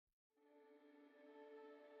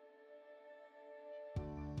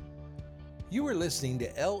You are listening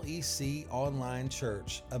to LEC Online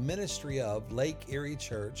Church, a ministry of Lake Erie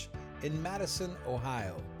Church in Madison,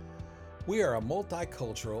 Ohio. We are a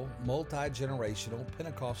multicultural, multi-generational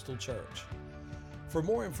Pentecostal church. For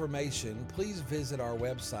more information, please visit our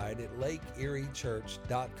website at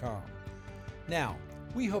lakeeriechurch.com. Now,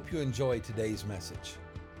 we hope you enjoy today's message.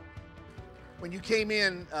 When you came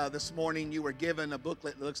in this morning, you were given a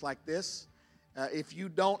booklet that looks like this. If you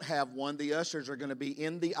don't have one, the ushers are going to be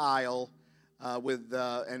in the aisle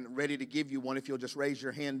and ready to give you one. If you'll just raise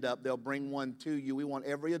your hand up, they'll bring one to you. We want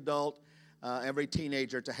every adult, every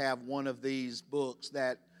teenager to have one of these books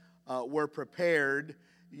that were prepared.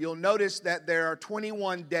 You'll notice that there are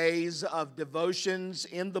 21 days of devotions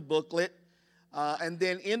in the booklet. And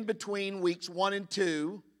then in between weeks 1 and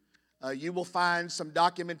 2, you will find some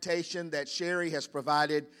documentation that Sherry has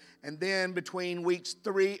provided. And then between weeks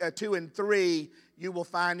 2 and 3, you will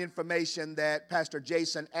find information that Pastor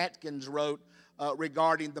Jason Atkins wrote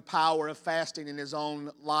regarding the power of fasting in his own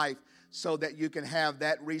life, so that you can have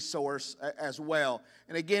that resource as well.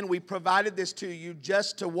 And again, we provided this to you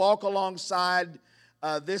just to walk alongside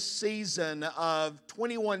this season of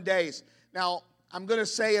 21 days. Now, I'm going to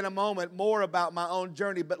say in a moment more about my own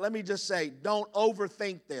journey, but let me just say, don't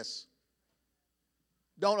overthink this.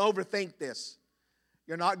 Don't overthink this.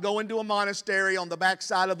 You're not going to a monastery on the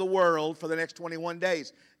backside of the world for the next 21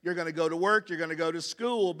 days. You're going to go to work, you're going to go to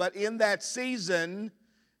school, but in that season,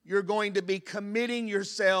 you're going to be committing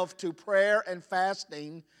yourself to prayer and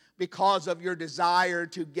fasting because of your desire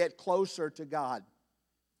to get closer to God.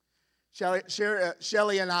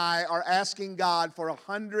 Shelley and I are asking God for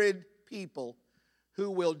 100 people who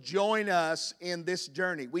will join us in this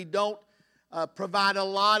journey. We don't provide a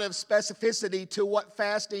lot of specificity to what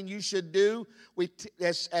fasting you should do.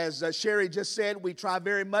 As Sherry just said, we try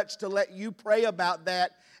very much to let you pray about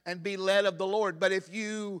that and be led of the Lord. But if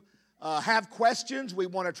you have questions, we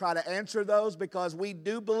want to try to answer those, because we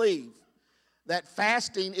do believe that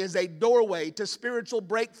fasting is a doorway to spiritual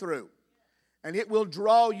breakthrough. And it will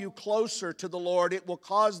draw you closer to the Lord. It will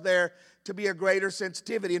cause there to be a greater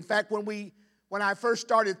sensitivity. In fact, when I first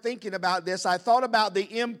started thinking about this, I thought about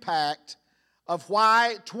the impact of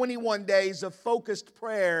why 21 days of focused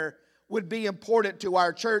prayer would be important to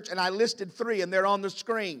our church. And I listed 3, and they're on the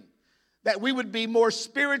screen. That we would be more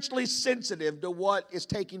spiritually sensitive to what is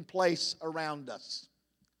taking place around us.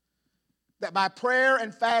 That by prayer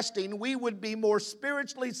and fasting, we would be more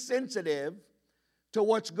spiritually sensitive to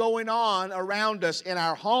what's going on around us in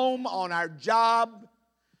our home, on our job.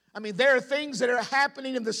 I mean, there are things that are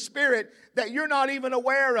happening in the spirit that you're not even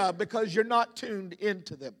aware of because you're not tuned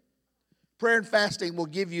into them. Prayer and fasting will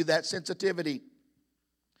give you that sensitivity.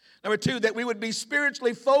 Number 2, that we would be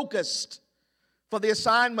spiritually focused for the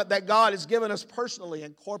assignment that God has given us personally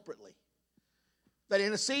and corporately. That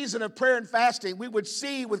in a season of prayer and fasting, we would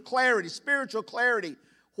see with clarity, spiritual clarity,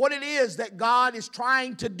 what it is that God is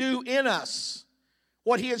trying to do in us,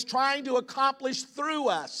 what He is trying to accomplish through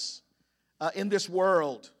us in this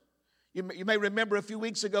world. You may remember a few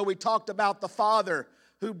weeks ago we talked about the Father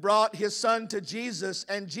who brought His Son to Jesus,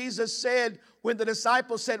 and Jesus said, when the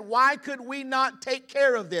disciples said, why could we not take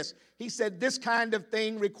care of this? He said, this kind of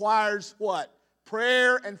thing requires what?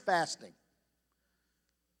 Prayer and fasting.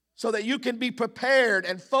 So that you can be prepared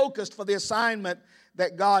and focused for the assignment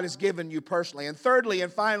that God has given you personally. And thirdly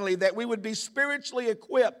and finally, that we would be spiritually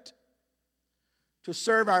equipped to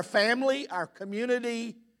serve our family, our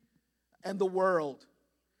community, and the world.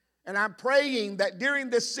 And I'm praying that during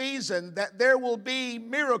this season that there will be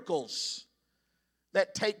miracles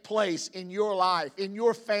that take place in your life, in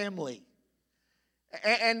your family.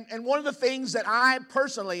 And one of the things that I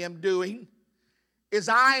personally am doing is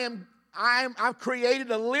I've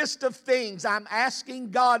created a list of things I'm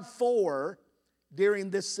asking God for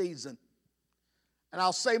during this season. And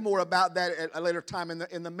I'll say more about that at a later time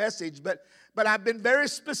in the message. But I've been very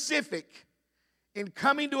specific in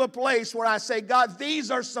coming to a place where I say, God, these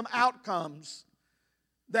are some outcomes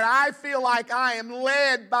that I feel like I am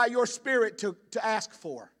led by your Spirit to ask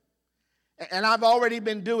for. And I've already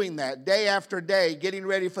been doing that day after day, getting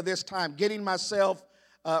ready for this time, getting myself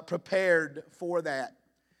prepared for that.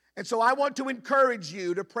 And so I want to encourage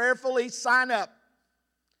you to prayerfully sign up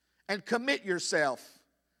and commit yourself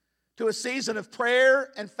to a season of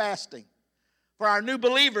prayer and fasting. For our new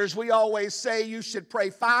believers, we always say you should pray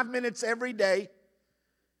 5 minutes every day,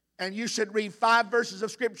 and you should read 5 verses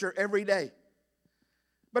of Scripture every day.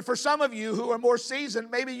 But for some of you who are more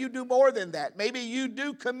seasoned, maybe you do more than that. Maybe you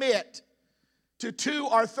do commit to 2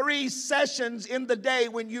 or 3 sessions in the day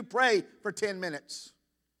when you pray for 10 minutes.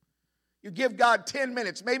 You give God 10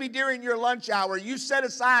 minutes. Maybe during your lunch hour, you set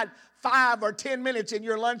aside 5 or 10 minutes in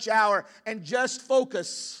your lunch hour and just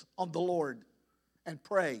focus on the Lord and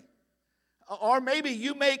pray. Or maybe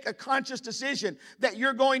you make a conscious decision that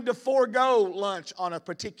you're going to forego lunch on a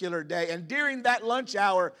particular day. And during that lunch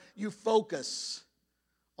hour, you focus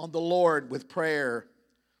on the Lord with prayer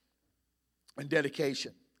and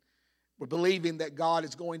dedication. We're believing that God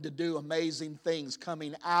is going to do amazing things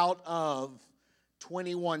coming out of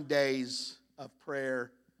 21 days of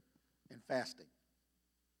prayer and fasting.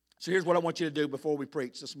 So here's what I want you to do before we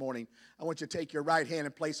preach this morning. I want you to take your right hand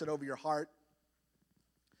and place it over your heart.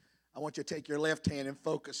 I want you to take your left hand and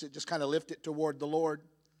focus it. Just kind of lift it toward the Lord.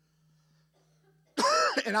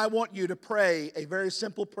 And I want you to pray a very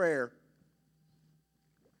simple prayer.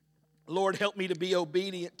 Lord, help me to be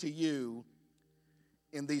obedient to you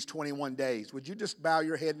in these 21 days. Would you just bow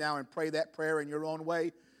your head now and pray that prayer in your own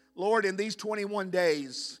way? Lord, in these 21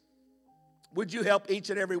 days, would you help each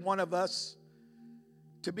and every one of us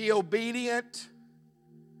to be obedient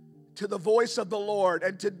to the voice of the Lord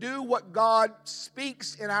and to do what God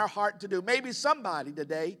speaks in our heart to do? Maybe somebody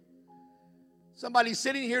today, somebody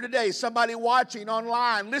sitting here today, somebody watching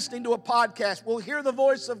online, listening to a podcast, will hear the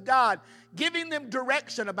voice of God giving them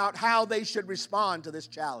direction about how they should respond to this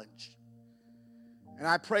challenge. And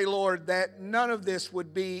I pray, Lord, that none of this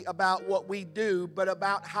would be about what we do, but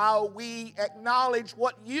about how we acknowledge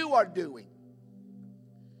what you are doing.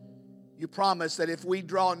 You promise that if we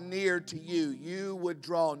draw near to you, you would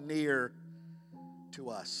draw near to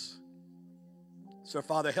us. So,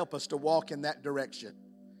 Father, help us to walk in that direction.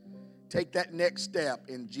 Take that next step.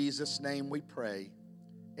 In Jesus' name we pray.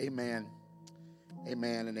 Amen.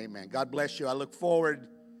 Amen and amen. God bless you. I look forward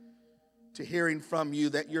to hearing from you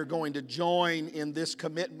that you're going to join in this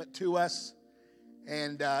commitment to us.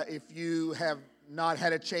 And if you have not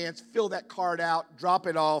had a chance, fill that card out, drop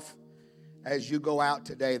it off. As you go out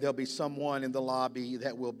today, there'll be someone in the lobby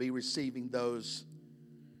that will be receiving those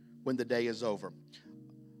when the day is over.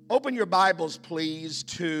 Open your Bibles, please,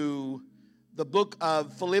 to the book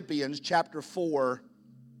of Philippians, chapter 4.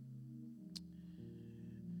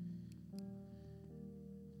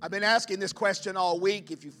 I've been asking this question all week.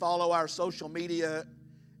 If you follow our social media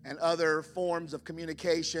and other forms of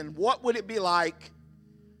communication, what would it be like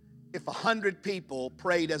if 100 people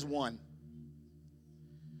prayed as one?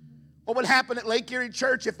 What would happen at Lake Erie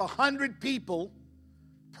Church if 100 people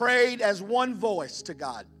prayed as one voice to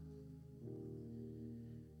God?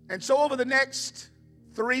 And so over the next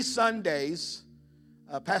 3 Sundays,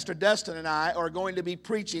 Pastor Dustin and I are going to be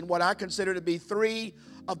preaching what I consider to be 3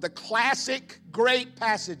 of the classic great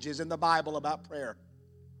passages in the Bible about prayer.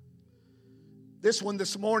 This one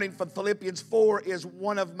this morning from Philippians 4 is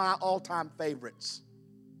one of my all-time favorites.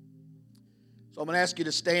 So I'm going to ask you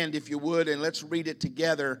to stand if you would, and let's read it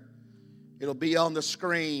together. It'll be on the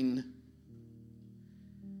screen.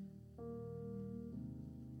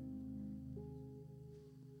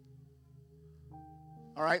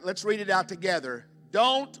 All right, let's read it out together.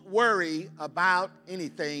 Don't worry about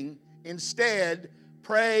anything. Instead,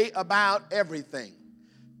 pray about everything.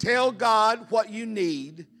 Tell God what you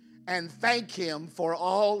need and thank Him for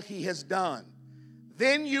all He has done.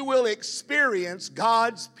 Then you will experience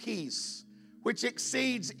God's peace, which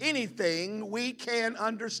exceeds anything we can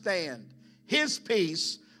understand. His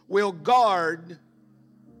peace will guard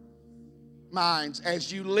minds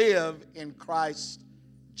as you live in Christ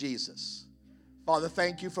Jesus. Father,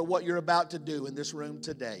 thank you for what you're about to do in this room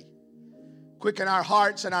today. Quicken our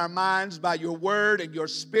hearts and our minds by your word and your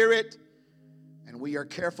spirit. And we are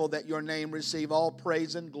careful that your name receive all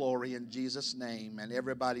praise and glory in Jesus' name. And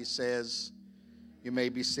everybody says, you may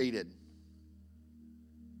be seated.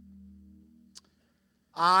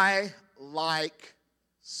 I like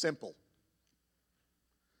simple.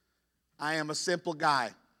 I am a simple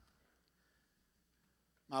guy.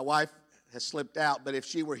 My wife has slipped out, but if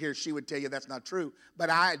she were here, she would tell you that's not true.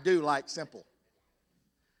 But I do like simple.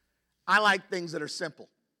 I like things that are simple.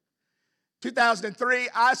 2003,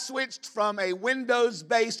 I switched from a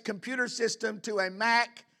Windows-based computer system to a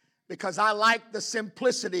Mac because I like the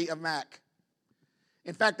simplicity of Mac.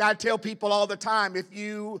 In fact, I tell people all the time, if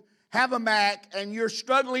you have a Mac and you're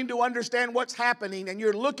struggling to understand what's happening and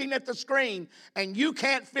you're looking at the screen and you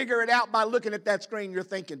can't figure it out by looking at that screen, you're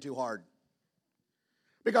thinking too hard.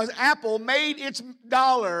 Because Apple made its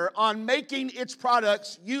dollar on making its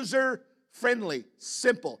products user-friendly,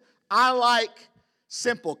 simple. I like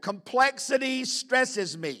simple. Complexity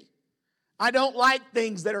stresses me. I don't like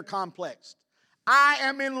things that are complex. I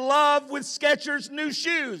am in love with Skechers' new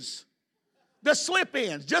shoes. The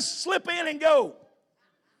slip-ins. Just slip in and go.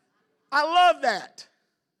 I love that.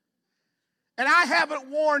 And I haven't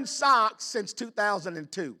worn socks since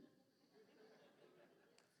 2002.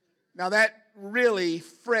 Now that really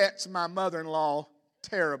frets my mother-in-law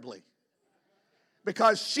terribly,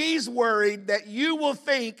 because she's worried that you will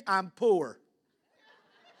think I'm poor.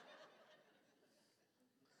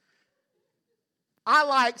 I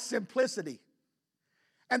like simplicity.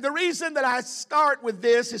 And the reason that I start with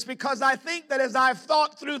this is because I think that as I've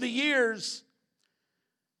thought through the years,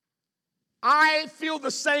 I feel the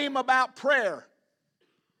same about prayer.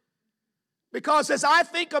 Because as I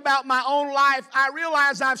think about my own life, I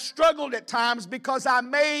realize I've struggled at times because I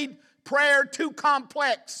made prayer too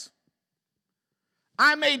complex.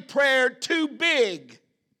 I made prayer too big,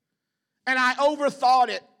 and I overthought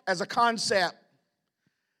it as a concept.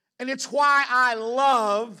 And it's why I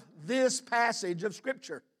love this passage of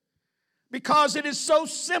Scripture, because it is so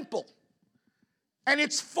simple. And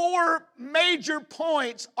its 4 major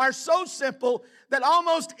points are so simple that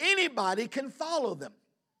almost anybody can follow them.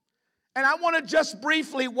 And I want to just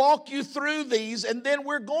briefly walk you through these, and then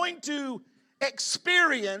we're going to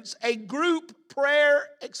experience a group prayer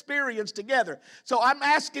experience together. So I'm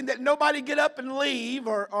asking that nobody get up and leave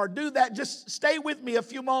or do that. Just stay with me a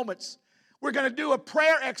few moments. We're going to do a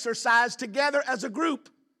prayer exercise together as a group.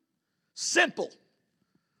 Simple.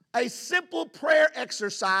 A simple prayer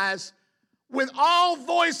exercise with all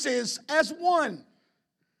voices as one,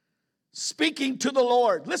 speaking to the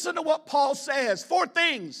Lord. Listen to what Paul says. 4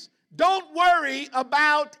 things. Don't worry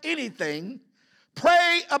about anything.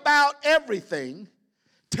 Pray about everything.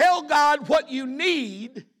 Tell God what you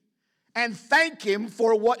need and thank Him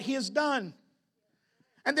for what He has done.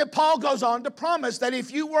 And then Paul goes on to promise that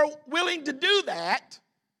if you were willing to do that,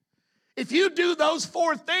 if you do those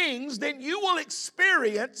 4 things, then you will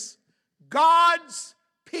experience God's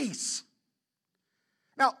peace.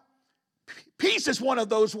 Now, peace is one of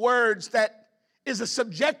those words that is a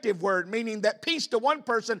subjective word, meaning that peace to one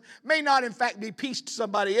person may not in fact be peace to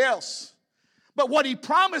somebody else. But what he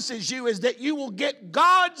promises you is that you will get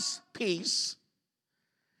God's peace.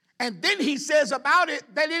 And then he says about it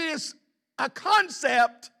that it is a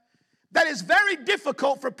concept that is very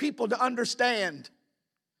difficult for people to understand.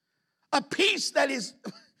 A peace that is,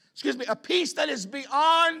 a peace that is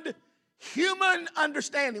beyond human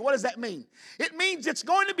understanding. What does that mean? It means it's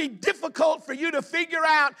going to be difficult for you to figure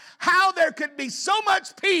out how there could be so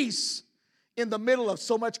much peace in the middle of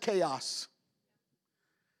so much chaos.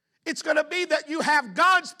 It's going to be that you have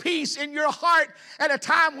God's peace in your heart at a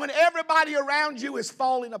time when everybody around you is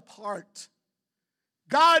falling apart.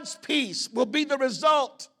 God's peace will be the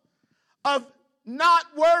result of not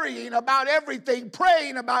worrying about everything,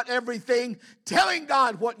 praying about everything, telling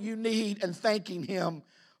God what you need and thanking Him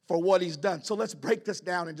for what He's done. So let's break this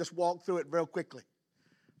down and just walk through it real quickly.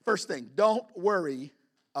 First thing, don't worry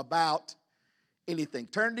about anything.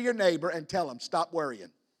 Turn to your neighbor and tell him, stop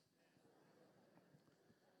worrying.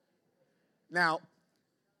 Now,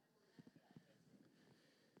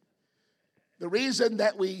 the reason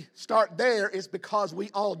that we start there is because we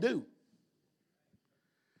all do.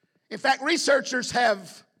 In fact, researchers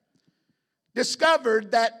have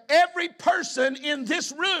discovered that every person in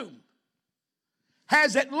this room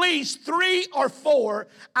has at least 3 or 4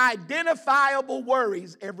 identifiable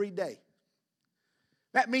worries every day.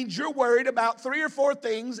 That means you're worried about 3 or 4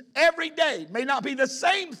 things every day. It may not be the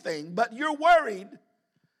same thing, but you're worried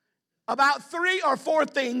about 3 or 4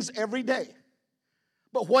 things every day.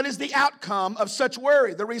 But what is the outcome of such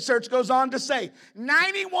worry? The research goes on to say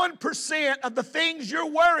 91% of the things you're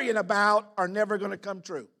worrying about are never going to come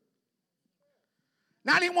true.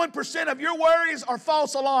 91% of your worries are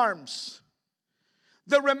false alarms.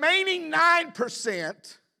 The remaining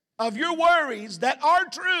 9% of your worries that are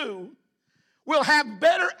true will have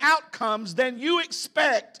better outcomes than you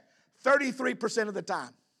expect 33% of the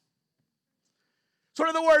time. So in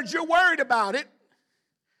other words, you're worried about it,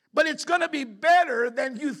 but it's going to be better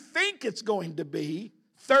than you think it's going to be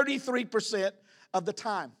 33% of the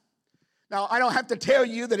time. Now, I don't have to tell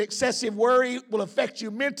you that excessive worry will affect you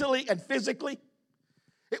mentally and physically.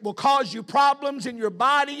 It will cause you problems in your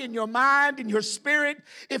body, in your mind, in your spirit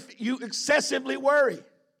if you excessively worry.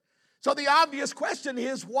 So the obvious question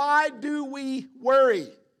is, why do we worry?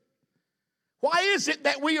 Why is it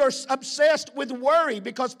that we are obsessed with worry?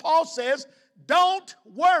 Because Paul says, don't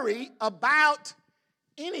worry about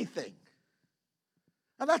anything.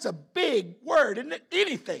 Now that's a big word, isn't it?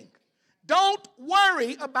 Anything. Don't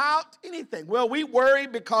worry about anything. Well, we worry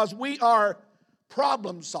because we are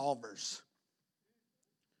problem solvers.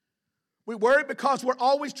 We worry because we're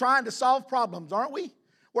always trying to solve problems, aren't we?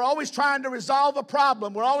 We're always trying to resolve a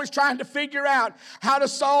problem. We're always trying to figure out how to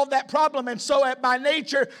solve that problem. And so by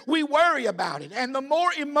nature, we worry about it. And the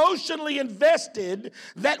more emotionally invested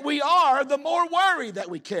that we are, the more worry that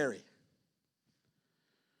we carry.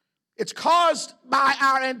 It's caused by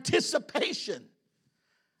our anticipation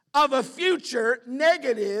of a future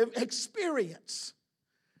negative experience.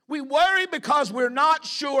 We worry because we're not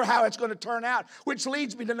sure how it's going to turn out, which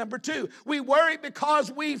leads me to number 2. We worry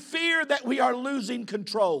because we fear that we are losing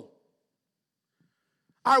control.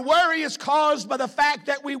 Our worry is caused by the fact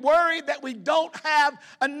that we worry that we don't have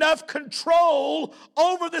enough control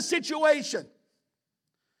over the situation.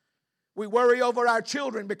 We worry over our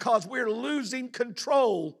children because we're losing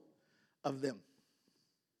control of them.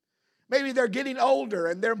 Maybe they're getting older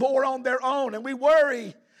and they're more on their own, and we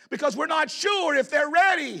worry because we're not sure if they're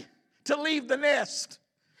ready to leave the nest.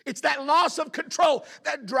 It's that loss of control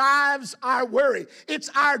that drives our worry. It's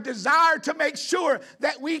our desire to make sure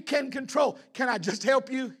that we can control. Can I just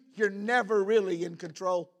help you? You're never really in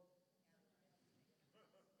control.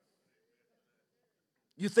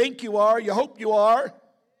 You think you are. You hope you are.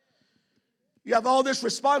 You have all this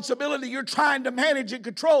responsibility you're trying to manage and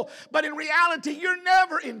control. But in reality, you're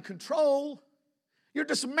never in control. You're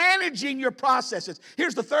just managing your processes.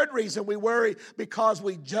 Here's the third reason we worry: because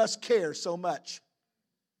we just care so much.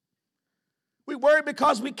 We worry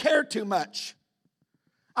because we care too much.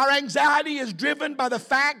 Our anxiety is driven by the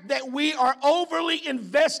fact that we are overly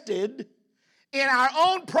invested in our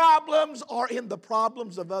own problems or in the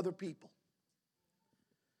problems of other people.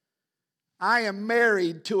 I am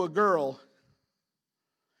married to a girl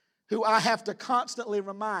who I have to constantly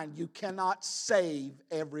remind, you cannot save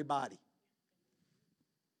everybody.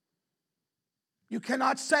 You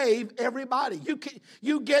cannot save everybody.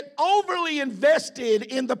 You get overly invested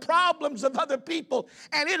in the problems of other people,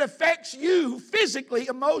 and it affects you physically,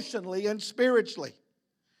 emotionally, and spiritually.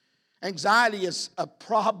 Anxiety is a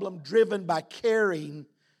problem driven by caring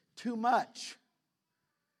too much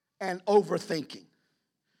and overthinking.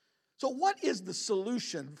 So what is the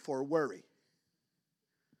solution for worry?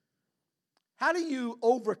 How do you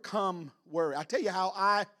overcome worry? I'll tell you how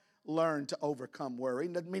I learned to overcome worry.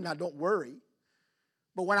 It doesn't mean I don't worry.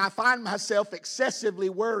 But when I find myself excessively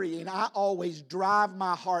worrying, I always drive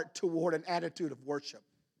my heart toward an attitude of worship.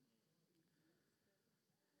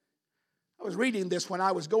 I was reading this when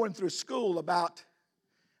I was going through school I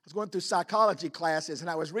was going through psychology classes, and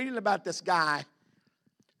I was reading about this guy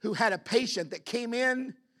who had a patient that came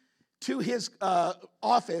in to his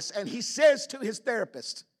office, and he says to his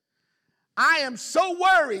therapist, I am so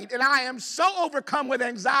worried and I am so overcome with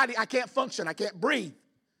anxiety, I can't function, I can't breathe.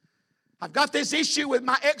 I've got this issue with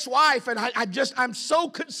my ex-wife, and I'm so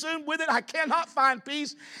consumed with it, I cannot find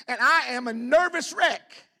peace, and I am a nervous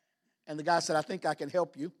wreck. And the guy said, I think I can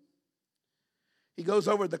help you. He goes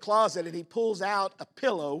over to the closet and he pulls out a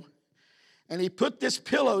pillow, and he put this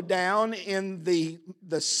pillow down in the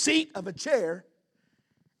seat of a chair,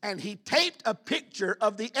 and he taped a picture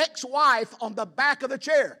of the ex-wife on the back of the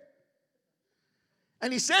chair.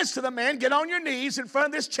 And he says to the man, get on your knees in front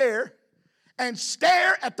of this chair and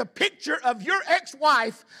stare at the picture of your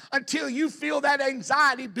ex-wife until you feel that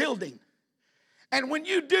anxiety building. And when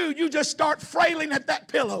you do, you just start frailing at that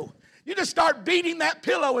pillow. You just start beating that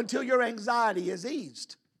pillow until your anxiety is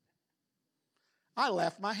eased. I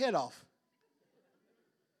laughed my head off.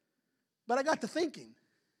 But I got to thinking,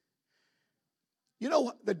 you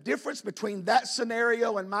know, the difference between that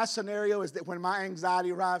scenario and my scenario is that when my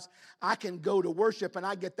anxiety arrives, I can go to worship and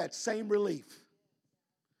I get that same relief.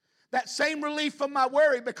 That same relief from my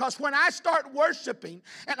worry, because when I start worshiping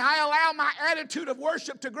and I allow my attitude of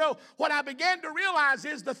worship to grow, what I began to realize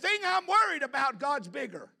is the thing I'm worried about, God's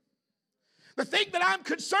bigger. The thing that I'm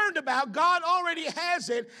concerned about, God already has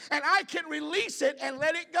it, and I can release it and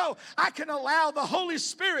let it go. I can allow the Holy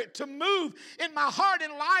Spirit to move in my heart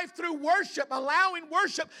and life through worship, allowing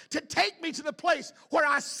worship to take me to the place where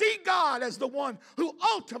I see God as the one who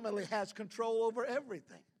ultimately has control over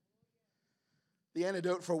everything. The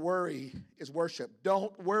antidote for worry is worship.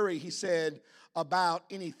 Don't worry, he said, about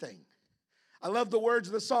anything. I love the words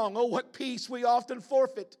of the song, oh, what peace we often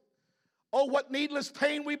forfeit. Oh, what needless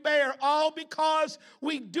pain we bear, all because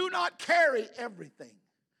we do not carry everything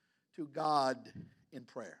to God in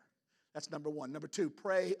prayer. That's number one. Number two,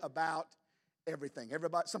 pray about everything.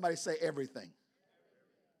 Everybody, somebody say everything.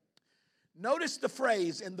 Notice the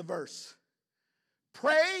phrase in the verse.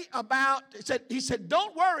 Pray about, he said,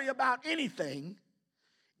 don't worry about anything.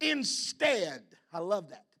 Instead, I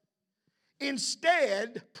love that.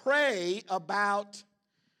 Instead, pray about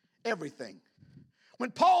everything. When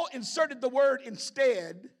Paul inserted the word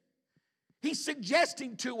instead, he's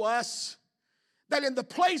suggesting to us that in the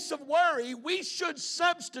place of worry, we should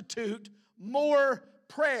substitute more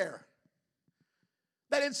prayer.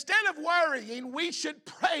 That instead of worrying, we should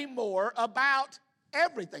pray more about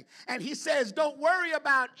everything. And he says, don't worry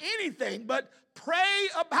about anything, but pray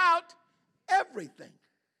about everything.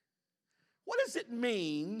 What does it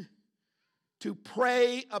mean to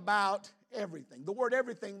pray about everything? The word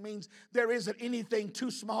everything means there isn't anything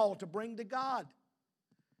too small to bring to God.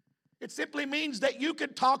 It simply means that you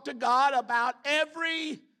can talk to God about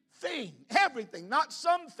everything. Everything, not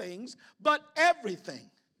some things, but everything.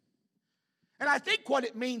 And I think what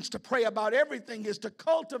it means to pray about everything is to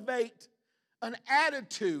cultivate an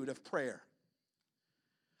attitude of prayer,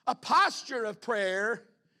 a posture of prayer,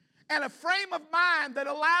 and a frame of mind that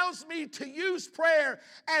allows me to use prayer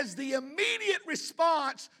as the immediate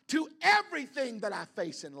response to everything that I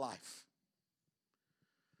face in life.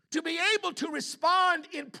 To be able to respond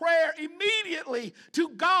in prayer immediately to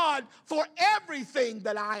God for everything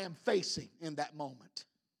that I am facing in that moment.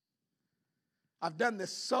 I've done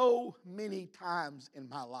this so many times in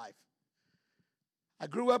my life. I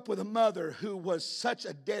grew up with a mother who was such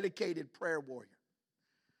a dedicated prayer warrior.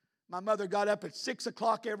 My mother got up at 6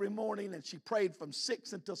 o'clock every morning and she prayed from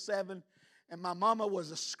 6 until 7. And my mama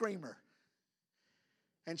was a screamer.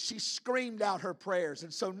 And she screamed out her prayers.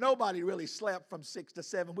 And so nobody really slept from 6 to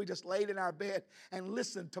 7. We just laid in our bed and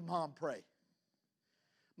listened to Mom pray.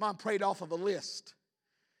 Mom prayed off of a list.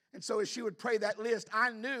 And so as she would pray that list,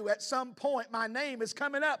 I knew at some point my name is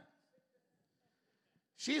coming up.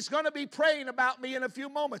 She's going to be praying about me in a few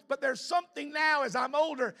moments. But there's something now as I'm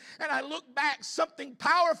older and I look back, something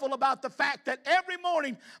powerful about the fact that every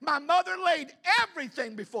morning my mother laid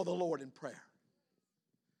everything before the Lord in prayer.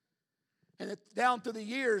 And down through the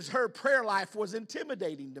years, her prayer life was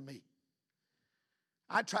intimidating to me.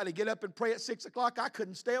 I'd try to get up and pray at 6 o'clock. I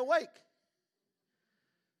couldn't stay awake.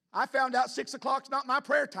 I found out 6 o'clock's not my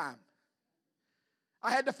prayer time.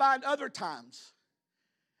 I had to find other times.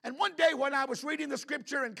 And one day when I was reading the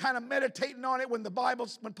scripture and kind of meditating on it, when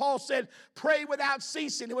Paul said, pray without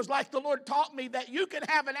ceasing, it was like the Lord taught me that you can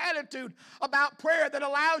have an attitude about prayer that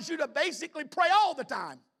allows you to basically pray all the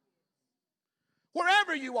time.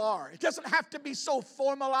 Wherever you are, it doesn't have to be so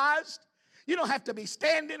formalized. You don't have to be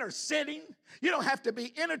standing or sitting. You don't have to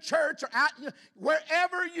be in a church or out.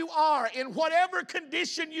 Wherever you are, in whatever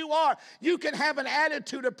condition you are, you can have an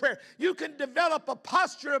attitude of prayer. You can develop a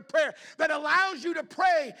posture of prayer that allows you to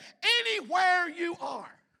pray anywhere you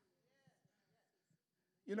are.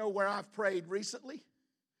 You know where I've prayed recently?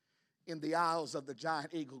 In the aisles of the Giant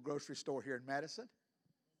Eagle grocery store here in Madison.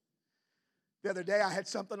 The other day I had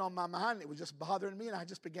something on my mind. It was just bothering me, and I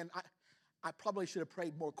just began. I probably should have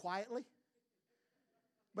prayed more quietly.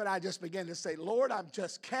 But I just began to say, Lord, I'm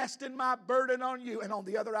just casting my burden on you. And on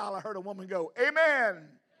the other aisle, I heard a woman go, amen.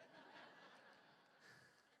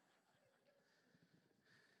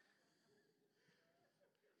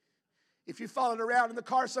 If you followed around in the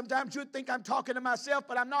car, sometimes you'd think I'm talking to myself,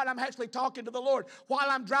 but I'm not. I'm actually talking to the Lord while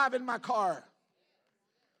I'm driving my car.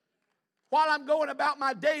 While I'm going about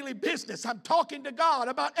my daily business, I'm talking to God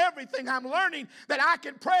about everything. I'm learning that I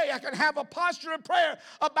can pray. I can have a posture of prayer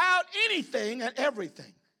about anything and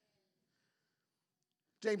everything.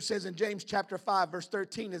 James says in James chapter 5, verse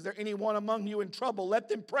 13, is there anyone among you in trouble? Let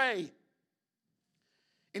them pray.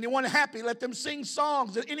 Anyone happy? Let them sing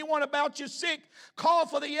songs. Is anyone about you sick? Call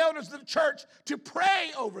for the elders of the church to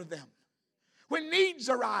pray over them. When needs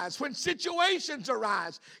arise, when situations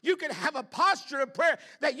arise, you can have a posture of prayer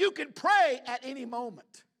that you can pray at any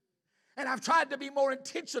moment. And I've tried to be more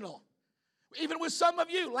intentional. Even with some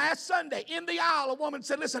of you, last Sunday in the aisle, a woman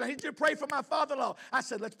said, listen, I need you to pray for my father-in-law. I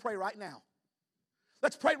said, let's pray right now.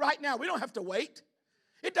 Let's pray right now. We don't have to wait.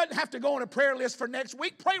 It doesn't have to go on a prayer list for next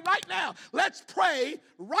week. Pray right now. Let's pray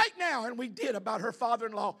right now. And we did about her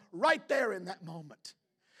father-in-law right there in that moment.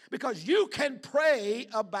 Because you can pray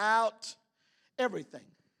about everything.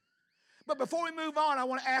 But before we move on, I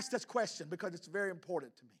want to ask this question because it's very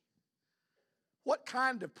important to me. What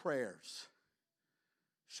kind of prayers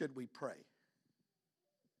should we pray?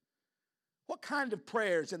 What kind of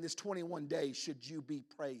prayers in this 21 days should you be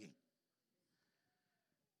praying?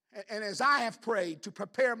 And as I have prayed to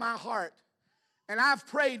prepare my heart, and I've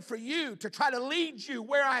prayed for you to try to lead you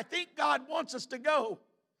where I think God wants us to go,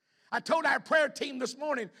 I told our prayer team this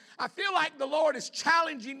morning, I feel like the Lord is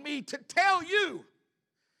challenging me to tell you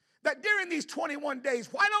that during these 21 days,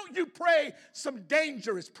 why don't you pray some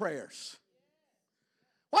dangerous prayers?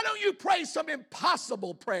 Why don't you pray some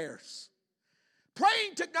impossible prayers?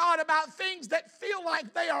 Praying to God about things that feel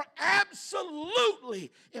like they are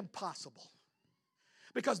absolutely impossible.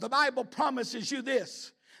 Because the Bible promises you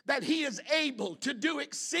this, that He is able to do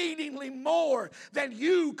exceedingly more than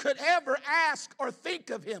you could ever ask or think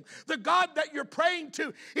of Him. The God that you're praying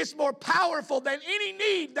to is more powerful than any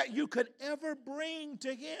need that you could ever bring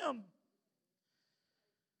to Him.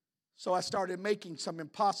 So I started making some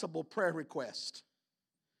impossible prayer requests.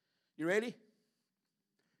 You ready?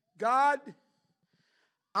 God,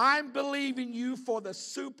 I'm believing you for the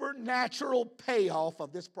supernatural payoff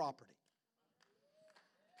of this property.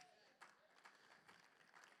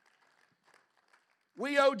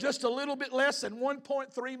 We owe just a little bit less than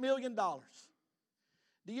 $1.3 million.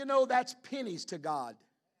 Do you know that's pennies to God?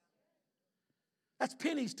 That's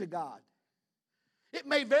pennies to God. It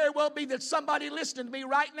may very well be that somebody listening to me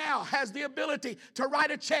right now has the ability to write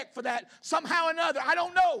a check for that somehow or another. I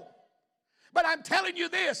don't know. But I'm telling you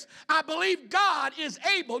this, I believe God is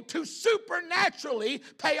able to supernaturally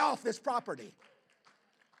pay off this property.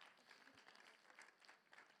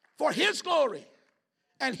 For His glory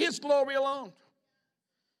and His glory alone.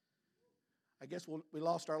 I guess we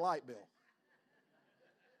lost our light bill.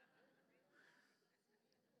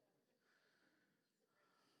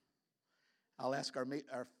 I'll ask our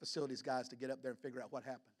facilities guys to get up there and figure out what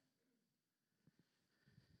happened.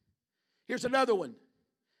 Here's another one.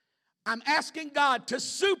 I'm asking God to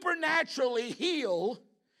supernaturally heal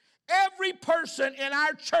every person in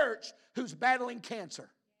our church who's battling cancer.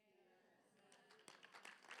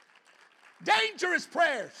 Dangerous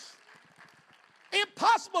prayers.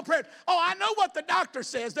 Impossible prayers. Oh, I know what the doctor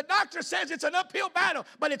says. The doctor says it's an uphill battle,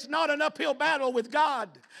 but it's not an uphill battle with God.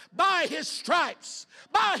 By His stripes,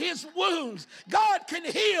 by His wounds, God can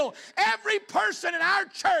heal every person in our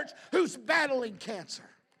church who's battling cancer.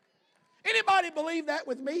 Anybody believe that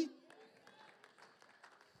with me?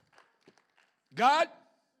 God,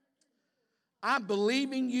 I'm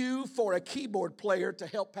believing you for a keyboard player to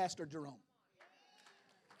help Pastor Jerome.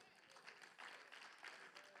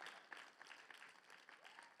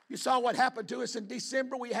 You saw what happened to us in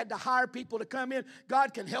December. We had to hire people to come in.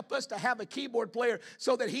 God can help us to have a keyboard player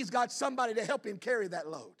so that he's got somebody to help him carry that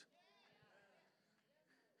load.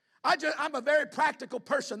 I'm a very practical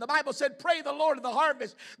person. The Bible said, pray the Lord of the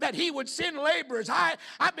harvest that He would send laborers.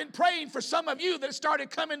 I've been praying for some of you that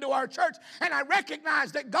started coming to our church, and I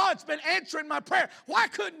recognize that God's been answering my prayer. Why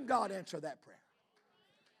couldn't God answer that prayer?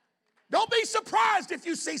 Don't be surprised if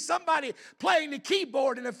you see somebody playing the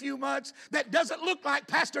keyboard in a few months that doesn't look like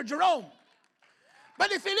Pastor Jerome.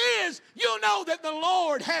 But if it is, you'll know that the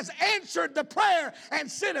Lord has answered the prayer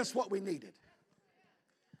and sent us what we needed.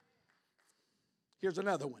 Here's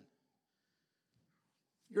another one.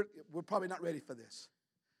 We're probably not ready for this.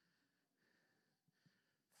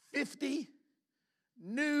 50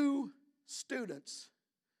 new students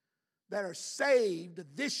that are saved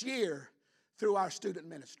this year through our student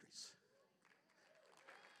ministries.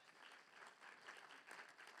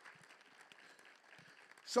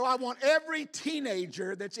 So I want every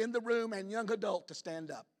teenager that's in the room and young adult to stand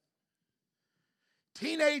up.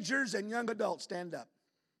 Teenagers and young adults, stand up.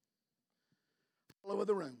 All over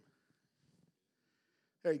the room.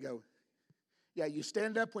 There you go. Yeah, you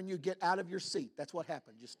stand up when you get out of your seat. That's what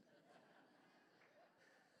happened.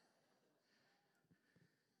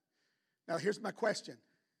 Now, here's my question.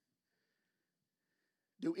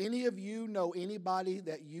 Do any of you know anybody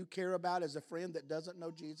that you care about as a friend that doesn't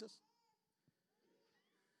know Jesus?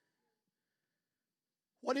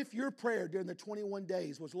 What if your prayer during the 21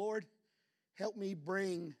 days was, Lord, help me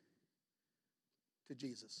bring to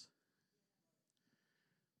Jesus?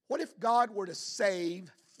 What if God were to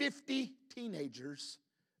save 50 teenagers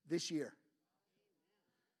this year?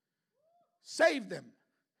 Save them.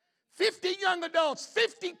 50 young adults,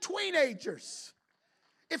 50 teenagers.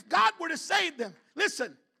 If God were to save them,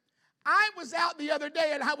 listen, I was out the other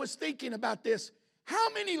day and I was thinking about this. How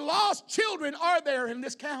many lost children are there in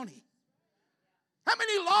this county? How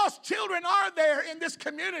many lost children are there in this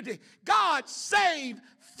community? God saved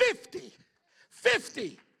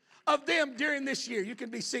 50 of them during this year. You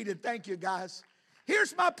can be seated. Thank you, guys.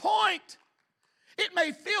 Here's my point. It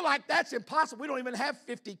may feel like that's impossible. We don't even have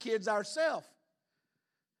 50 kids ourselves.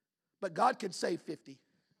 But God can save 50.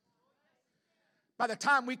 By the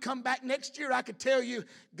time we come back next year, I could tell you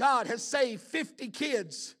God has saved 50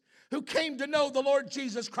 kids who came to know the Lord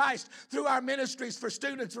Jesus Christ through our ministries for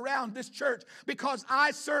students around this church, because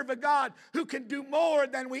I serve a God who can do more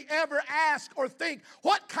than we ever ask or think.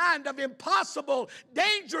 What kind of impossible,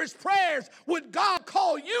 dangerous prayers would God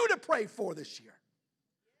call you to pray for this year?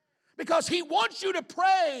 Because He wants you to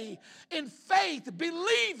pray in faith,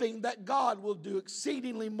 believing that God will do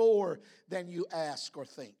exceedingly more than you ask or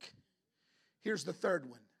think. Here's the third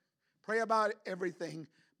one. Pray about everything,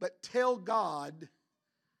 but tell God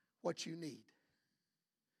what you need.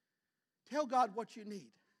 Tell God what you need.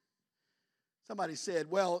 Somebody said,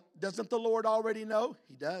 well, doesn't the Lord already know?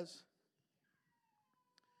 He does.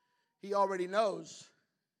 He already knows.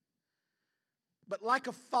 But like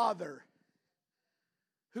a father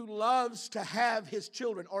who loves to have his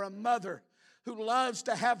children, or a mother who loves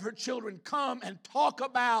to have her children come and talk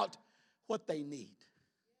about what they need,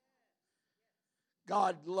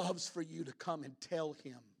 God loves for you to come and tell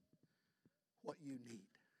him what you need.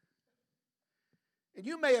 And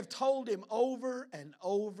you may have told him over and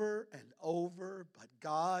over and over, but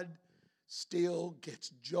God still gets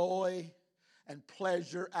joy and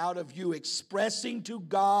pleasure out of you expressing to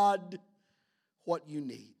God what you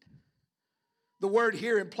need. The word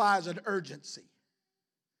here implies an urgency.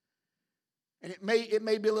 And it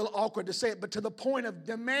may be a little awkward to say it, but to the point of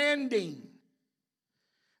demanding.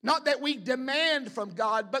 Not that we demand from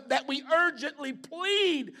God, but that we urgently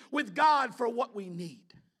plead with God for what we need.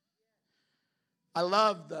 I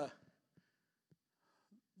love the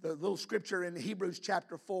little scripture in Hebrews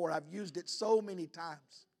chapter 4. I've used it so many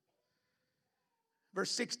times.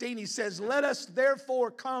 Verse 16, he says, let us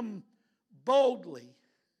therefore come boldly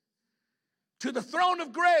to the throne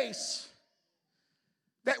of grace,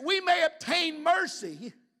 that we may obtain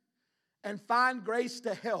mercy and find grace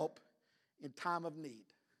to help in time of need.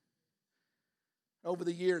 Over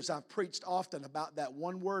the years, I've preached often about that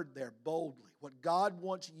one word there, boldly. What God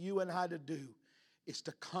wants you and I to do is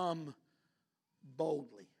to come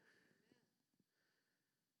boldly.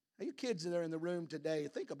 Now, you kids that are in the room today,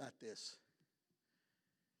 think about this.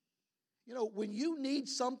 You know, when you need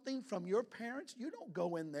something from your parents, you don't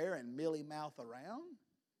go in there and mealy-mouth around.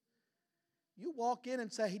 You walk in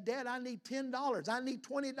and say, hey, Dad, I need $10. I need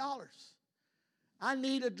 $20. I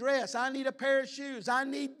need a dress. I need a pair of shoes. I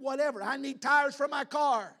need whatever. I need tires for my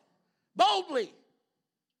car. Boldly.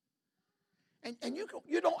 And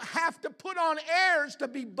you don't have to put on airs to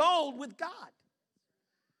be bold with God.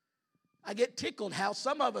 I get tickled how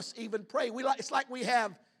some of us even pray. It's like we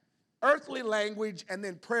have earthly language and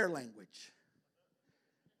then prayer language.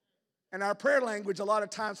 And our prayer language a lot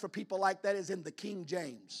of times for people like that is in the King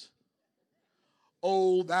James.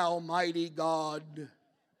 O thou mighty God,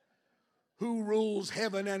 who rules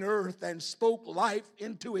heaven and earth and spoke life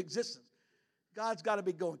into existence. God's got to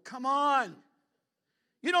be going, come on.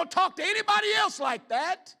 You don't talk to anybody else like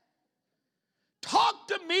that. Talk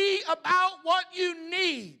to me about what you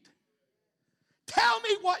need. Tell me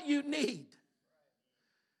what you need.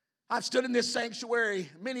 I've stood in this sanctuary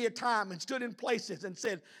many a time and stood in places and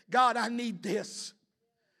said, God, I need this.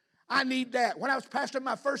 I need that. When I was pastoring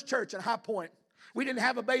my first church in High Point, we didn't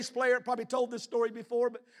have a bass player. Probably told this story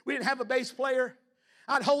before, but we didn't have a bass player.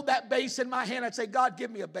 I'd hold that bass in my hand. I'd say, God,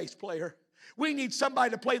 give me a bass player. We need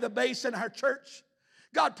somebody to play the bass in our church.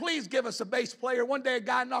 God, please give us a bass player. One day a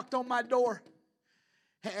guy knocked on my door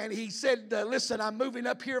and he said, listen, I'm moving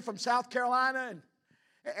up here from South Carolina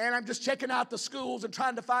and I'm just checking out the schools and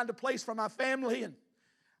trying to find a place for my family. And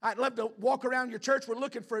I'd love to walk around your church. We're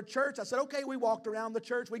looking for a church. I said, okay, we walked around the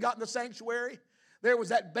church. We got in the sanctuary. There was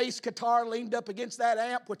that bass guitar leaned up against that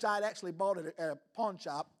amp, which I'd actually bought at a pawn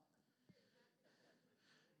shop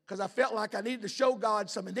because I felt like I needed to show God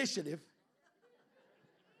some initiative.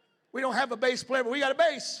 We don't have a bass player, but we got a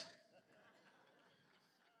bass.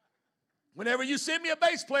 Whenever you send me a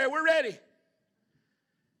bass player, we're ready.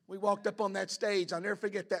 We walked up on that stage. I'll never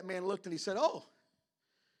forget that man looked and he said, oh,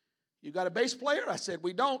 you got a bass player? I said,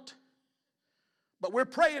 we don't, but we're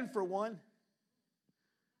praying for one.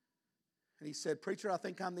 And he said, preacher, I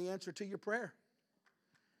think I'm the answer to your prayer.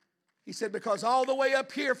 He said, because all the way up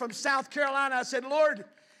here from South Carolina, I said, Lord,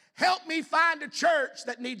 help me find a church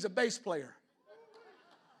that needs a bass player.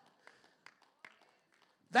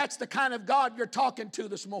 That's the kind of God you're talking to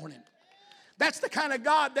this morning. That's the kind of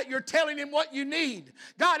God that you're telling him what you need.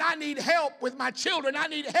 God, I need help with my children. I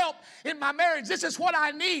need help in my marriage. This is what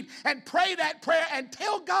I need. And pray that prayer and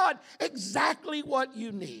tell God exactly what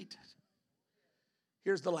you need.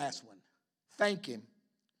 Here's the last one. Thank him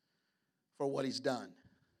for what he's done.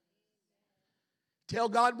 Tell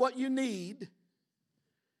God what you need.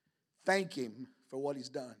 Thank him for what he's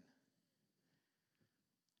done.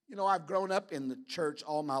 You know, I've grown up in the church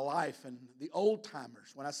all my life, and the old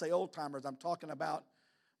timers, when I say old timers, I'm talking about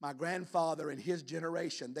my grandfather and his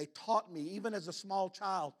generation. They taught me, even as a small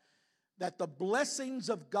child, that the blessings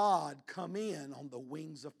of God come in on the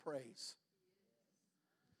wings of praise.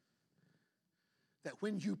 That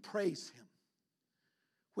when you praise him,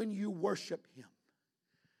 when you worship him,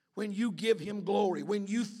 when you give him glory, when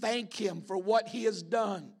you thank him for what he has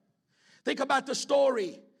done. Think about the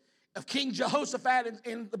story of King Jehoshaphat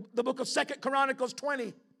in the book of 2 Chronicles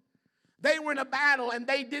 20. They were in a battle and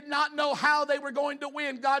they did not know how they were going to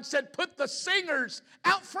win. God said, put the singers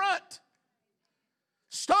out front.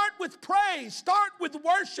 Start with praise. Start with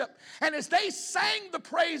worship. And as they sang the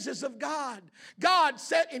praises of God, God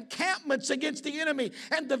set encampments against the enemy,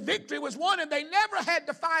 and the victory was won, and they never had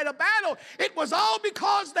to fight a battle. It was all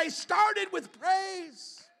because they started with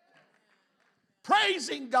praise.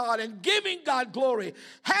 Praising God and giving God glory,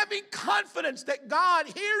 having confidence that God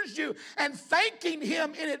hears you, and thanking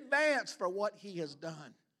Him in advance for what He has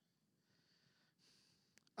done.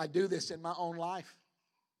 I do this in my own life.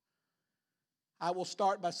 I will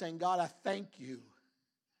start by saying, God, I thank you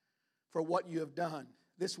for what you have done.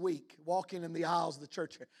 This week, walking in the aisles of the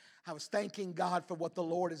church here, I was thanking God for what the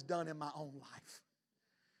Lord has done in my own life.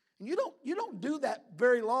 And you don't do that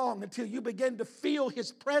very long until you begin to feel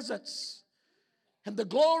His presence and the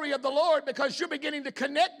glory of the Lord, because you're beginning to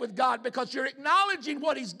connect with God, because you're acknowledging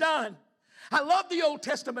what He's done. I love the Old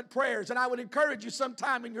Testament prayers, and I would encourage you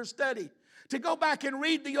sometime in your study to go back and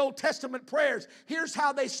read the Old Testament prayers. Here's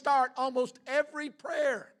how they start almost every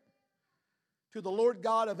prayer. To the Lord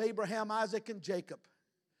God of Abraham, Isaac, and Jacob,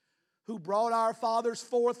 who brought our fathers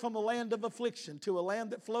forth from a land of affliction to a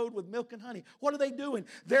land that flowed with milk and honey. What are they doing?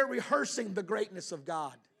 They're rehearsing the greatness of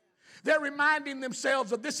God. They're reminding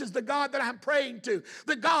themselves of, this is the God that I'm praying to.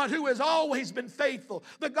 The God who has always been faithful.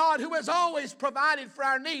 The God who has always provided for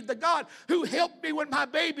our need. The God who helped me when my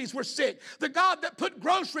babies were sick. The God that put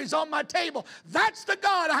groceries on my table. That's the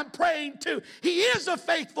God I'm praying to. He is a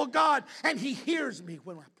faithful God, and He hears me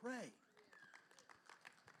when I pray.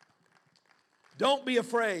 Don't be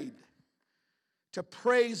afraid to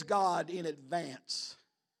praise God in advance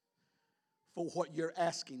for what you're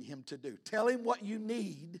asking Him to do. Tell Him what you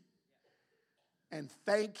need and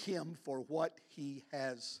thank Him for what He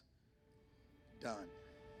has done.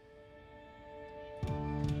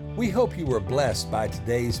 We hope you were blessed by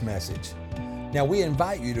today's message. Now we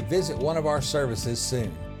invite you to visit one of our services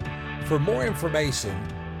soon. For more information,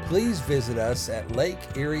 please visit us at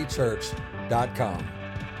lakeeriechurch.com.